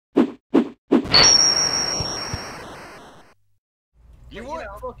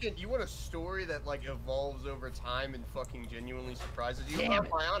You want a story that like evolves over time and fucking genuinely surprises you? Damn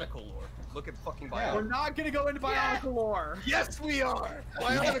it. Bionicle lore. Look at fucking Bionicle. Yeah, we're not gonna go into Bionicle lore. Yes, we are.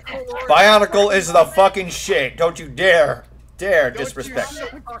 Bionicle lore. Bionicle is the fucking shit. Don't you dare disrespect.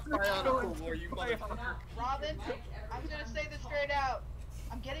 Bionicle lore, you motherfucker. Robin, I'm gonna say this straight out.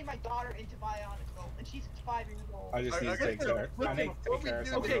 I'm getting my daughter into Bionicle, and she's 5 years old. I just need to take care. I need to take care of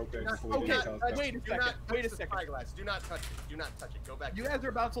something real quick before we tell us. Wait a second. Spyglass. Do not touch it. Do not touch it. Go back. You guys are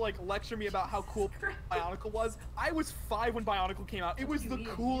about to like lecture me about how cool Bionicle was. I was 5 when Bionicle came out. It was the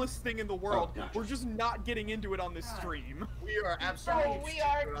coolest thing in the world. We're just not getting into it on this stream. We are absolutely. Oh, we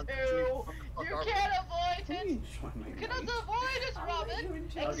are too. You can't avoid it. You cannot avoid it, Robin.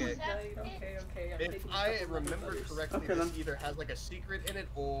 Okay. If I remember correctly, this either has like a secret in it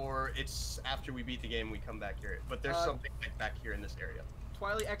or it's after we beat the game we come back here. But there's something like back here in this area.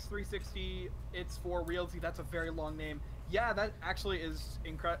 Twilight X360, it's for realty. That's a very long name. Yeah, that actually is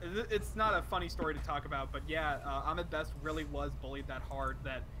incredible. It's not a funny story to talk about, but yeah, Ahmed Best really was bullied that hard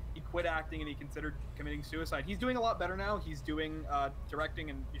that he quit acting and he considered committing suicide. He's doing a lot better now. He's doing directing,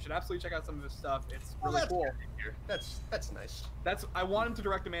 and you should absolutely check out some of his stuff. It's really cool. That's nice. I want him to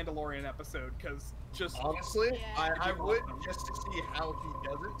direct a Mandalorian episode because just honestly, I would just to see how he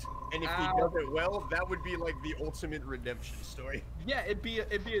does it, and if he does it well, that would be like the ultimate redemption story. Yeah, it'd be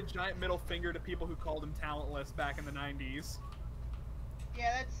a giant middle finger to people who called him talentless back in the '90s.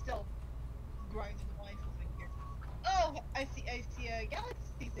 Yeah, that's still grinds my life over here. Oh, I see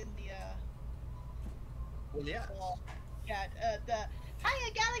galaxies in the Well, yeah. Yeah, the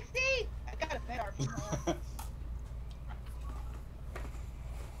hiya galaxy. I got a fan art from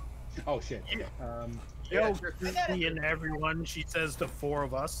Oh shit. Okay. Yo, Chrissy and everyone, she says to 4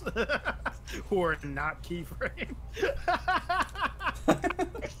 of us who are not keyframe.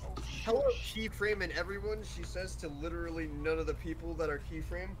 Hello, keyframe and everyone, she says to literally none of the people that are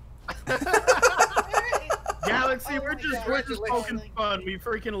keyframe. Galaxy, we're just poking fun. We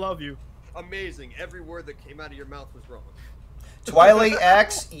freaking love you. Amazing. Every word that came out of your mouth was wrong. Twilight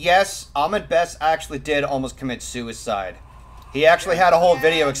X, yes, Ahmed Best actually did almost commit suicide. He actually had a whole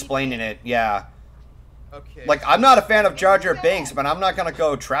video explaining it, yeah. Okay. Like, I'm not a fan of Jar Jar Binks, but I'm not gonna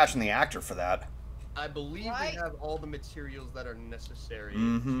go trashing the actor for that. I believe we have all the materials that are necessary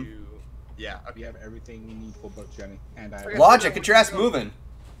to... Yeah, okay. We have everything we need for book Jenny. And Logic, get your ass moving.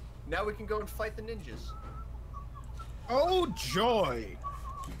 Now we can go and fight the ninjas. Oh, joy.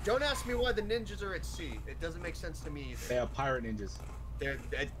 Don't ask me why the ninjas are at sea. It doesn't make sense to me either. They are pirate ninjas.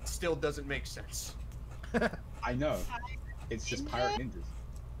 It still doesn't make sense. I know. It's just pirate ninjas.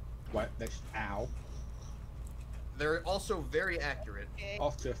 What? Ow. They're also very accurate.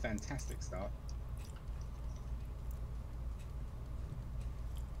 Off to a fantastic start.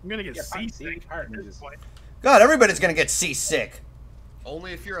 I'm gonna get seasick. Pirate ninjas. God, everybody's gonna get seasick.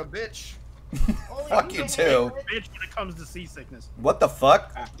 Only if you're a bitch. Fuck you too. Bitch when it comes to seasickness. What the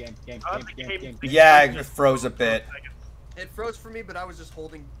fuck? Game. Yeah, it froze a bit. It froze for me, but I was just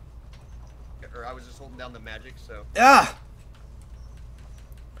holding... Or I was just holding down the magic, so... Ah!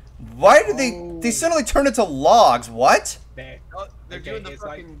 Why did they suddenly turn into logs? What? They're doing the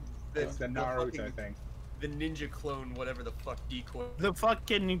fucking... It's the Naruto thing. The ninja clone, whatever the fuck, decoy. The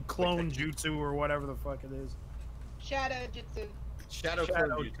fucking clone jutsu or whatever the fuck it is. Shadow Jutsu. Shadow clone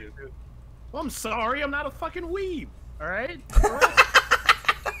jutsu. Well, I'm sorry, I'm not a fucking weeb. Alright?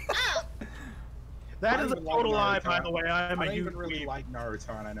 That is a total lie, by the way. I am a huge really weeb. like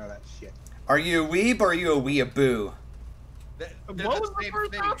Naruto, and I know that shit. Are you a weeb or are you a weeaboo? What was the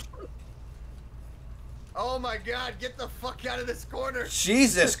first option? Oh my god, get the fuck out of this corner!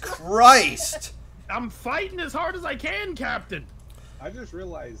 Jesus Christ! I'm fighting as hard as I can, Captain! I just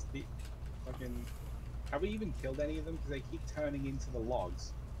realized the fucking... Have we even killed any of them? Because they keep turning into the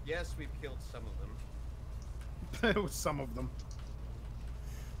logs. Yes, we've killed some of them. It was some of them.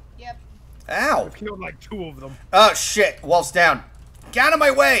 Yep. Ow! I've killed like 2 of them. Oh shit, wall's down. Get out of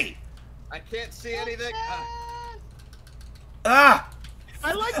my way! I can't see anything. Ah!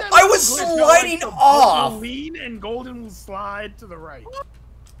 I like that. I was sliding off! Golden lean and Golden will slide to the right.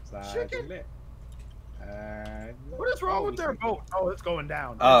 Slide to the left. What is wrong with their boat? Oh, it's going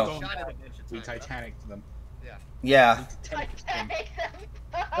down. Oh. We Titanic them. Yeah.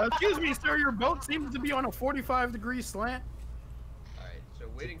 Excuse me, sir. Your boat seems to be on a 45-degree slant. Alright, so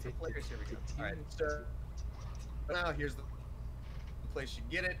waiting for players. Here we go. Alright, so now here's the place you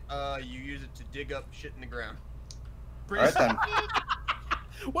get it. You use it to dig up shit in the ground. Alright then.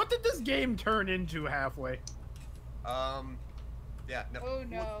 What did this game turn into halfway? Yeah, no. Who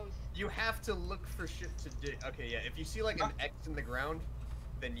knows? You have to look for shit to dig. Okay, yeah, if you see like an X in the ground,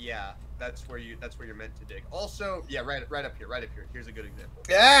 then yeah, that's where you're meant to dig. Also, yeah, right up here, right up here. Here's a good example.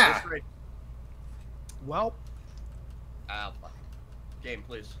 Yeah. Well. Ah, fuck. Game,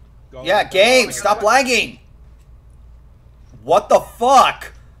 please. Yeah, game. Stop lagging. What the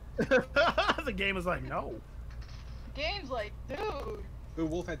fuck? The game is like, no. Game's like, dude. Ooh,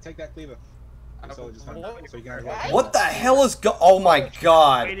 Wolfhead, take that cleaver. So you can What the hell is Oh my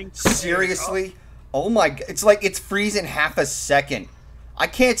god. Seriously? Oh my. It's like it's freezing half a second. I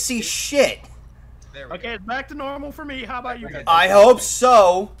can't see shit. Okay, it's back to normal for me. How about you guys? I hope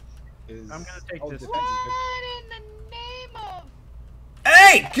so. I'm gonna take this. What in the name of?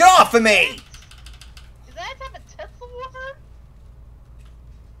 Hey, get off of me! Is that type of Tesla water?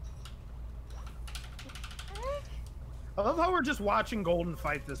 I love how we're just watching Golden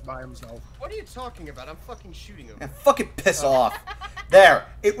fight this by himself. What are you talking about? I'm fucking shooting him. Yeah, fucking piss off. There.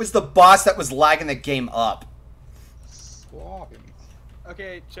 It was the boss that was lagging the game up.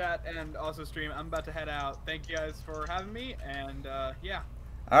 Okay, chat and also stream. I'm about to head out. Thank you guys for having me, and yeah.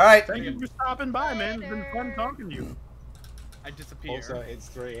 Alright. Thank you for stopping by, man. It's been fun talking to you. I disappear. Also, it's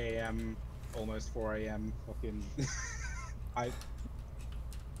 3 a.m., almost 4 a.m. Fucking.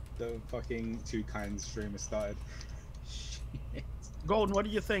 The fucking Two Kinds stream has started. Shit. Golden, what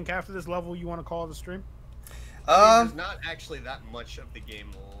do you think? After this level, you want to call it a stream? There's not actually that much of the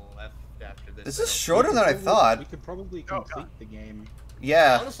game left after this. This is shorter than I thought. We could probably complete the game.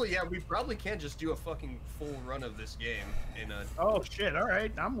 Yeah. Honestly, yeah, we probably can just do a fucking full run of this game in a... Oh, shit. All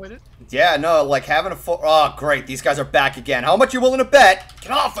right. I'm with it. Yeah, no, like having a full... Oh, great. These guys are back again. How much you willing to bet?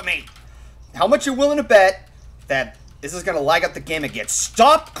 Get off of me! How much you willing to bet that this is going to lag up the game again?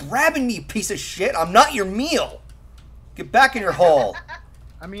 Stop grabbing me, piece of shit. I'm not your meal. Get back in your hole.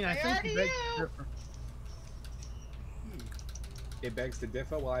 I mean, I think you beg to differ. It begs to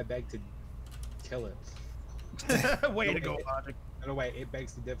differ, well, I beg to kill it. Way to go, Logic. No, wait, it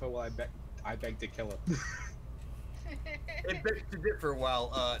begs to differ, well, I beg to kill it. It begs to differ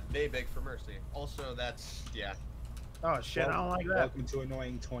while they beg for mercy. Also, that's... yeah. Oh, shit. I don't like that. Welcome to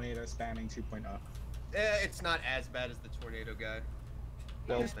Annoying Tornado Spamming 2.0. It's not as bad as the tornado guy.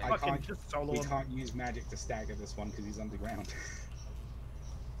 Well, we can't use magic to stagger this one because he's underground.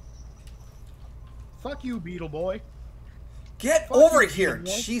 Fuck you, Beetle Boy. Get over here,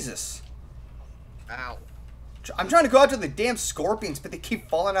 Jesus. Ow. I'm trying to go after the damn scorpions, but they keep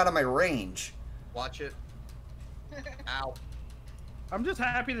falling out of my range. Watch it. Ow. I'm just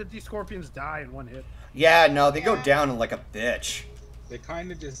happy that these scorpions die in one hit. Yeah, no, they go down like a bitch. They're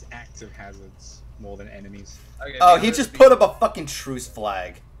kind of just active hazards more than enemies. Okay, Oh, he just put up a fucking truce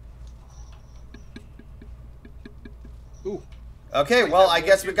flag. Ooh. Okay, well, I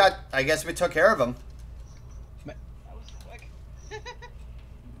guess we took care of him. That was quick.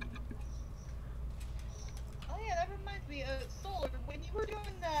 Oh yeah, that reminds me. Solar, when you were doing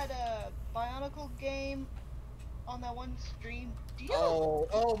that Bionicle game on that one stream, do you?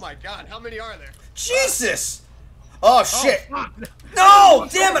 Oh my God! How many are there? Jesus! Oh shit! Oh, no!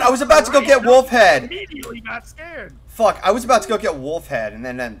 Damn it! I was about to go get Wolfhead. Immediately got scared. Fuck! I was about to go get Wolfhead, and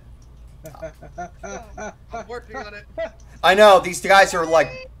then. I'm working on it. I know these guys are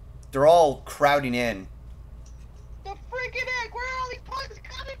like, they're all crowding in. The freaking egg! Where are all these bugs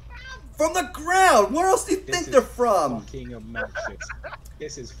coming from? From the ground. Where else do you think they're from? Fucking obnoxious.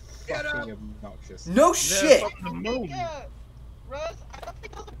 This is fucking obnoxious. No shit. I think, Rose, I don't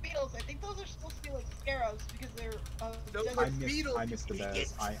think those are beetles. I think those are supposed to be like scarabs because they're. I missed the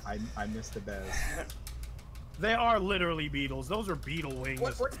bears. I missed the bears. They are literally beetles. Those are beetle wings.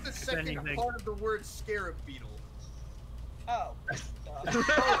 What's the second part of the word scarab beetle? Oh. Well, look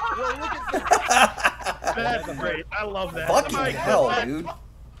at this. That's great. I love that. Fucking Somebody hell, cut that. dude.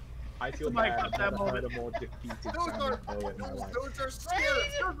 I feel Somebody bad. cut I've that never heard moment. a more defeated Those sounding aren't bow in my life. those are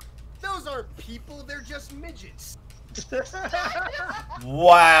scarabs. Those aren't people. They're just midgets.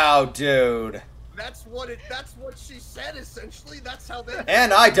 Wow, dude. That's what she said. Essentially, that's how they.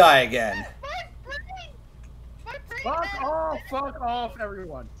 And I die again. My brain Fuck off,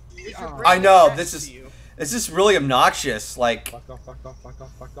 everyone. I know this is really obnoxious. Like. Fuck off, fuck off, fuck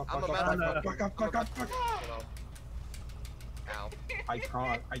off, fuck off, I'm fuck about off, to fuck off, fuck off, fuck off. Ow. I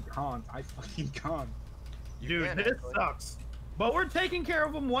fucking can't. Dude, can, this actually. sucks. But we're taking care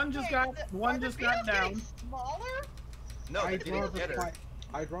of them. One just got down. Smaller? No, they didn't get her.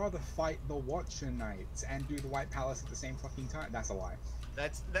 I'd rather fight the Watcher Knights and do the White Palace at the same fucking time. That's a lie.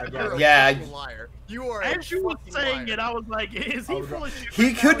 You're Yeah. a fucking liar. You are. As you were fucking saying liar. it, I was like, is he full of shit? He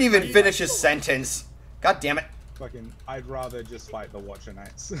right couldn't now? even finish his sentence. God damn it. Fucking, I'd rather just fight the Watcher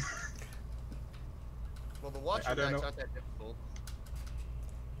Knights. Well, the Watcher I don't Knights know. aren't that difficult.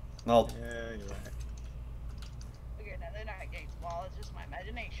 Well, Yeah, you're right. Okay, now they're not getting small. It's just my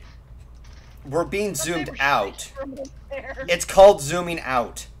imagination. We're being But they zoomed were out. from up there. It's called zooming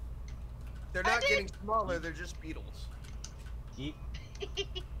out. They're not getting smaller, they're just beetles. Yeet.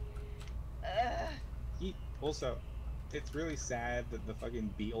 uh, Yeet. Also, it's really sad that the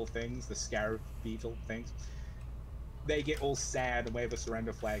fucking beetle things, the scarab beetle things, they get all sad and wave a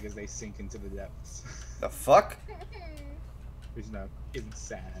surrender flag as they sink into the depths. The fuck? Which, no, isn't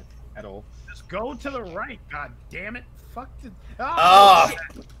sad at all. Just go to the right, god damn it. Fuck the... Oh,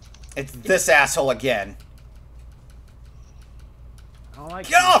 it's this asshole again. I don't like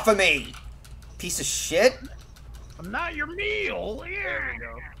Get you. off of me! Piece of shit. I'm not your meal. There Yeah. we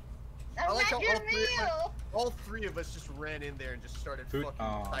go. I'm I like not how your all three of us- meal. All three of us just ran in there and just started Food- fucking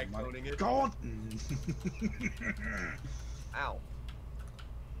oh, my cycloning it. God. Ow.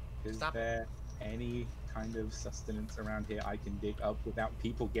 Is Stop. there any kind of sustenance around here I can dig up without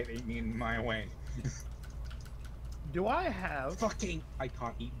people getting in my way? Do I have... Fucking, I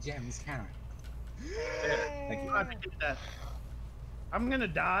can't eat gems, can I? Thank you. I have to get that. I'm gonna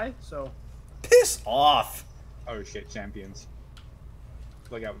die, so... Piss off. Oh shit, champions.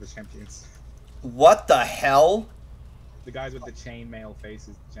 Look out with the champions. What the hell? The guys with the chainmail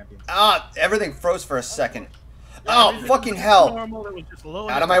faces, champions. Ah, everything froze for a second. Oh, fucking hell. Normal, it was just low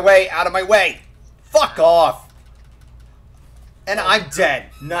Out of my way, out of my way. Fuck off. And I'm dead.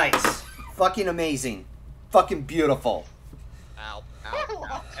 Nice. Fucking amazing. Fucking beautiful. Ow. Ow.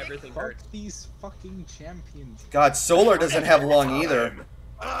 Ow. Everything Fuck hurts. these fucking champions. God, Solar doesn't have long either.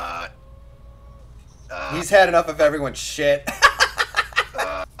 He's had enough of everyone's shit.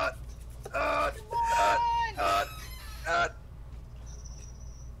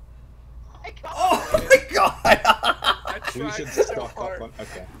 Oh my god. We should so stock hard. up on.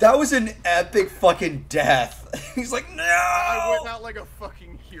 Okay. That was an epic fucking death. He's like, I went no. out like a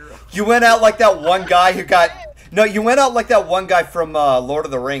fucking hero. You went out like that one guy who got... No, you went out like that one guy from Lord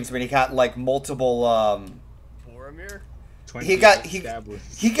of the Rings when he got like multiple... Boromir? He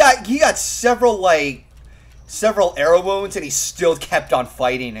got several arrow wounds and he still kept on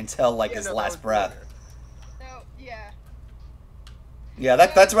fighting until like his no, that last was breath. Boromir. No, yeah. Yeah,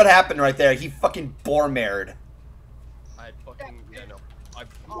 that's what happened right there. He fucking Boromired. I fucking... Yeah, no.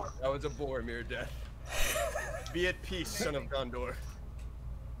 That was a Boromir death. Be at peace, son of Gondor.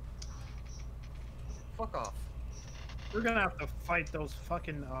 Fuck off. We're gonna have to fight those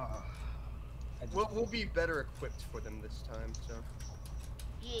fucking... We'll be better equipped for them this time, so...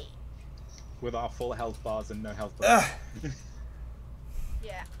 Yeah. With our full health bars and no health bars.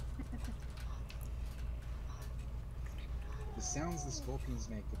 Yeah. The sounds the scorpions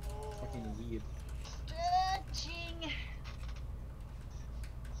make are fucking weird. Stretching.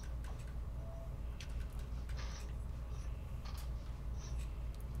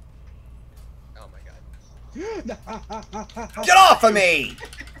 Oh my god. Get off of me!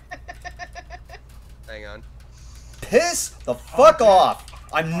 Hang on. Piss the fuck off!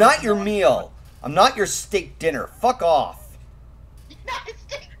 I'm not your meal. I'm not your steak dinner. Fuck off.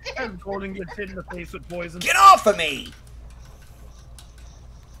 As Golden gets hit in the face with poison. Get off of me!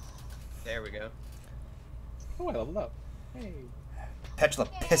 There we go. Oh, I leveled up. Hey.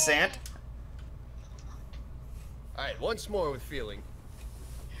 Petulant pissant. Alright, once more with feeling.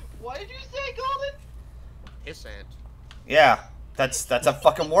 What did you say, Golden? Pissant. Yeah, that's a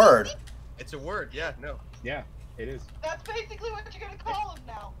fucking word. It's a word, yeah, no. Yeah, it is. That's basically what you're gonna call him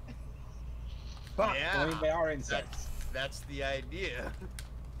now. Fuck. Yeah. I mean, they are insects. That's the idea.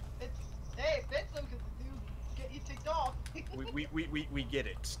 It's hey, it fits him because the dude get you ticked off. We get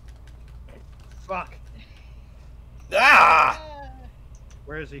it. Fuck. Ah!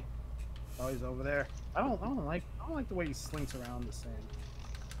 Where is he? Oh, he's over there. I don't like the way he slinks around the sand.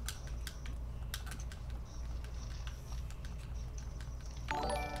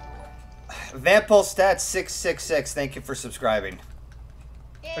 Vampole Stat 666. Thank you for subscribing.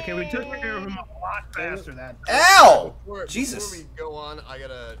 Okay, we took care of him a lot faster that time. Ow! Before Jesus. we go on, I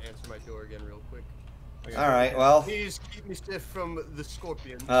gotta answer my door again real quick. Okay. All right, well. Please keep me stiff from the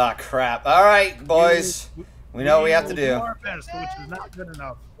scorpion. Ah, crap. All right, boys. We know what we have to will do. our best, which is not good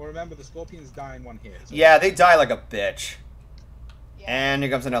enough. Well, remember, the scorpions die in one hit. So Yeah, they die like a bitch. Yeah. And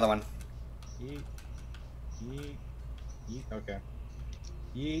here comes another one. Yeet. Yeet. Yeet. Okay.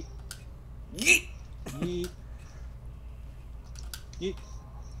 Yeet. Yeet! Yeet. Yeet.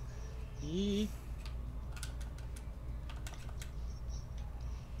 Yeet.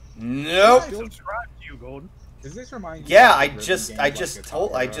 Nope. I subscribe to you, Golden. Does this remind you? Yeah, of I the just rhythm games like Guitar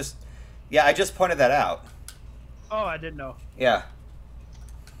Hero? I just pointed that out. Oh, I didn't know. Yeah.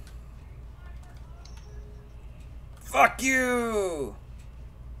 Fuck you!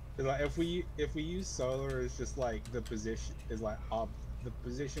 Like if we use solar as just like the position is like up the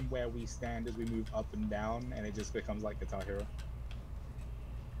position where we stand as we move up and down, and it just becomes like Guitar Hero.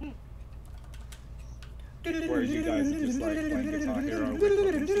 Whereas you guys are just like playing Guitar Hero with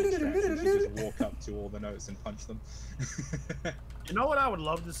fucking cheap strats and you just walk up to all the notes and punch them. You know what I would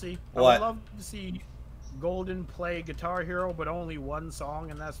love to see? What? I would love to see Golden play Guitar Hero, but only one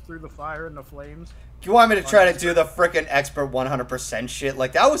song, and that's Through the Fire and the Flames. Do you want me to try to do the frickin' expert 100% shit?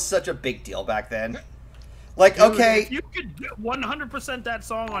 Like, that was such a big deal back then. Like, Dude, okay. if you could 100% that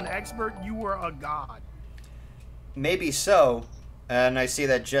song on expert, you were a god. Maybe so. And I see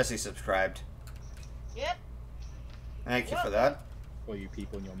that Jesse subscribed. Yep. Thank you for that. All you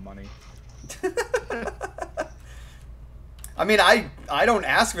people and your money. I mean, I don't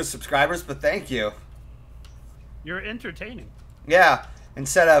ask for subscribers, but thank you. You're entertaining. Yeah.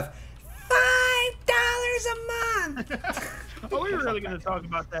 Instead of $5 a month. Are we really going to talk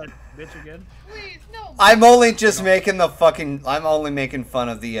about that bitch again? Please, no. I'm only just making the fucking. I'm only making fun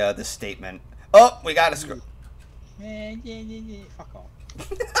of the statement. Oh, we got a screw. Fuck off.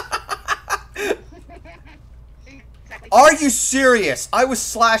 Exactly. Are you serious? I was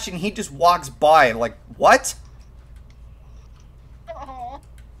slashing. He just walks by. Like, what? Aw.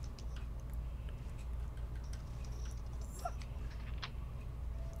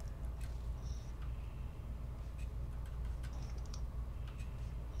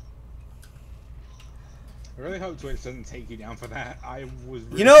 I really hope Twitch doesn't take you down for that. I was.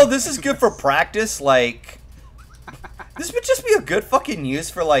 Really You know, this is good for practice. Like, this would just be a good fucking use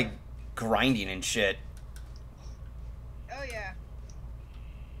for like grinding and shit. Oh yeah.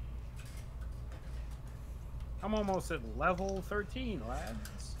 I'm almost at level 13,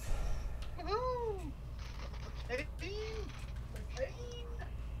 lads. Woohoo! 18. 18.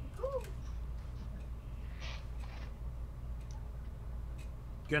 Woo.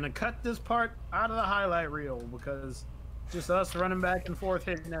 Gonna cut this part out of the highlight reel because just us running back and forth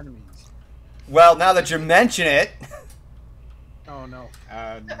hitting enemies. Well, now that you mention it, Oh no.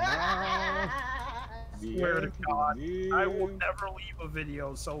 now the Swear to end God, is I will near. never leave a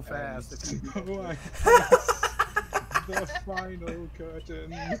video so fast. If you So I press the final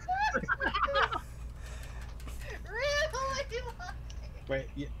curtain. Really? Wait,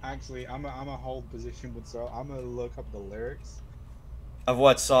 yeah, actually, I'm a hold position with so I'm gonna look up the lyrics. of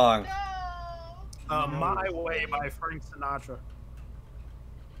what song? No. My Way by Frank Sinatra.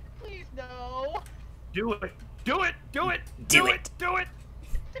 Please no. Do it. Do it. Do it. Do it. it. Do it.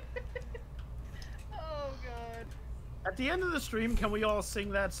 Oh god. At the end of the stream, can we all sing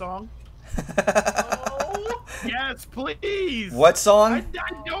that song? Oh. Yes, please. What song?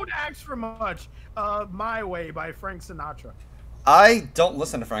 I don't ask for much. My Way by Frank Sinatra. I don't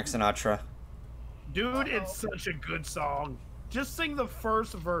listen to Frank Sinatra. Dude, it's such a good song. Just sing the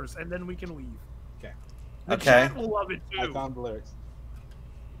first verse, and then we can leave. Okay. The Okay. chat will love it I too. found the lyrics.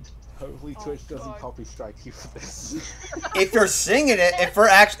 Hopefully Oh, Twitch doesn't God. copy strike you for this. If you're singing it,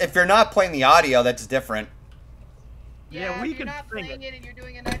 if you're not playing the audio, that's different. Yeah, if we you're can not sing playing it and you're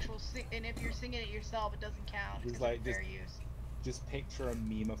doing an actual and if you're singing it yourself, it doesn't count. It's 'cause like it's just- fair use. Just picture a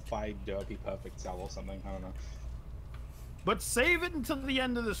meme-ified Derpy Perfect Cell or something. I don't know. But save it until the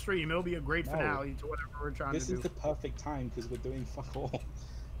end of the stream. It'll be a great No. finale to whatever we're trying This to is do. the perfect time because we're doing fuck all.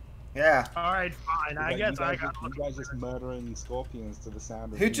 Yeah. All right, fine. I Like, guess you I guys, got. you guys just murdering scorpions to the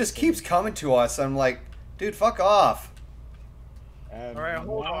sound of Who me just singing. keeps coming to us? I'm like, dude, fuck off. And All right,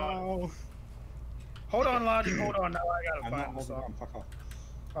 hold on. now- Hold on, Logic. Hold on. Now I gotta I'm not find the holding song. on. Fuck off.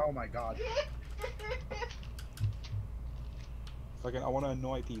 Oh my god. Fucking, I want to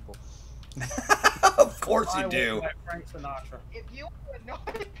annoy people. Of course I you Will do. by Frank Sinatra. If you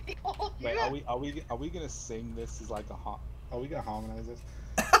annoy people, Wait, you are we gonna sing this as like a Are we gonna harmonize this?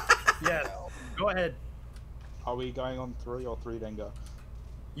 Yes. Go ahead. Are we going on 3 or 3 then go?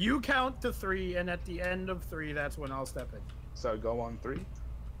 You count to 3, and at the end of 3, that's when I'll step in. So go on 3.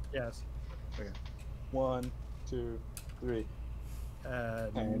 Yes. 1, 2, 3.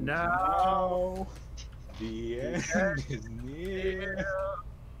 And now the end is near,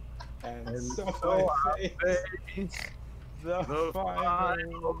 and so I face the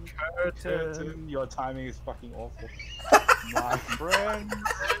final curtain. Your timing is fucking awful, my friend.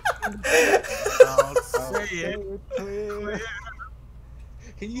 I'll say it. Clear.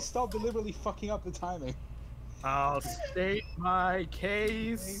 Can you stop deliberately fucking up the timing? I'll state my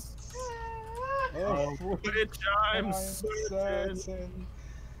case, Oh, which I'm certain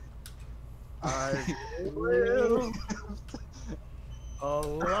I will a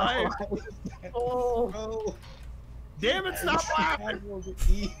life full Damn it, stop laughing!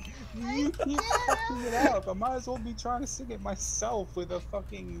 You keep fucking it up. I might as well be trying to sing it myself with a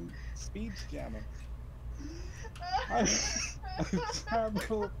fucking speech jammer. I've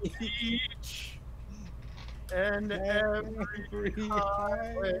traveled Each and every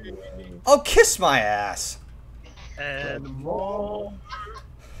highway Oh, kiss my ass. and more.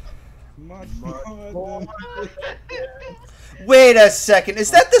 much more than Wait a second.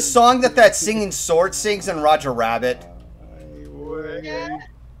 Is that the song that singing sword sings in Roger Rabbit? I would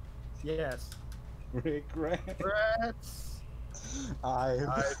Yes. regret. Regrets. I've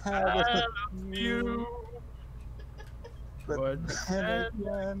had Had a a few, but then then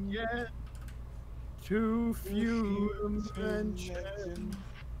again, yet too few to mention.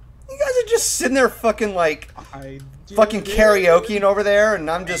 You guys are just sitting there fucking like I fucking did karaokeing over there, and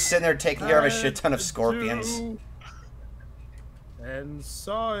I'm just sitting there taking care of a shit ton of scorpions. And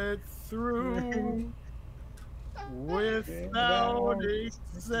saw it through without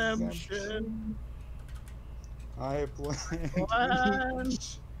exemption. I Planned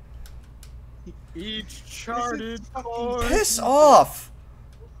planned each charted fucking course. Piss off!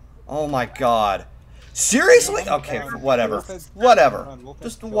 Oh my god. Seriously? Okay, whatever. Whatever.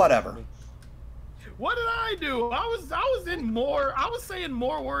 Just whatever. What did I do? I was saying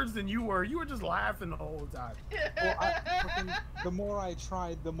more words than you were. You were just laughing the whole time. Well, the more I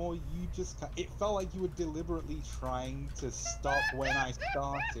tried, the more you just. It felt like you were deliberately trying to stop when I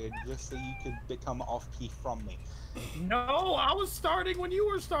started, just so you could become off key from me. No, I was starting when you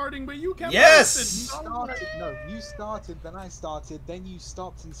were starting, but you kept Yes! laughing. No, you started, then I started, then you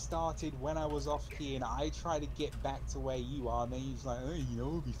stopped and started when I was off key, and I tried to get back to where you are, and then you was like, hey, you know,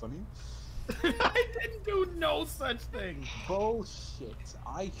 it would be funny. I didn't do no such thing. Bullshit.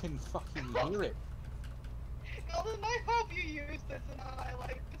 I can fucking hear it. Golden, I hope you use this and I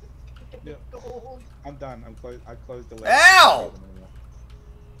like this. Yeah. Gold. I'm done. I closed the list. Ow!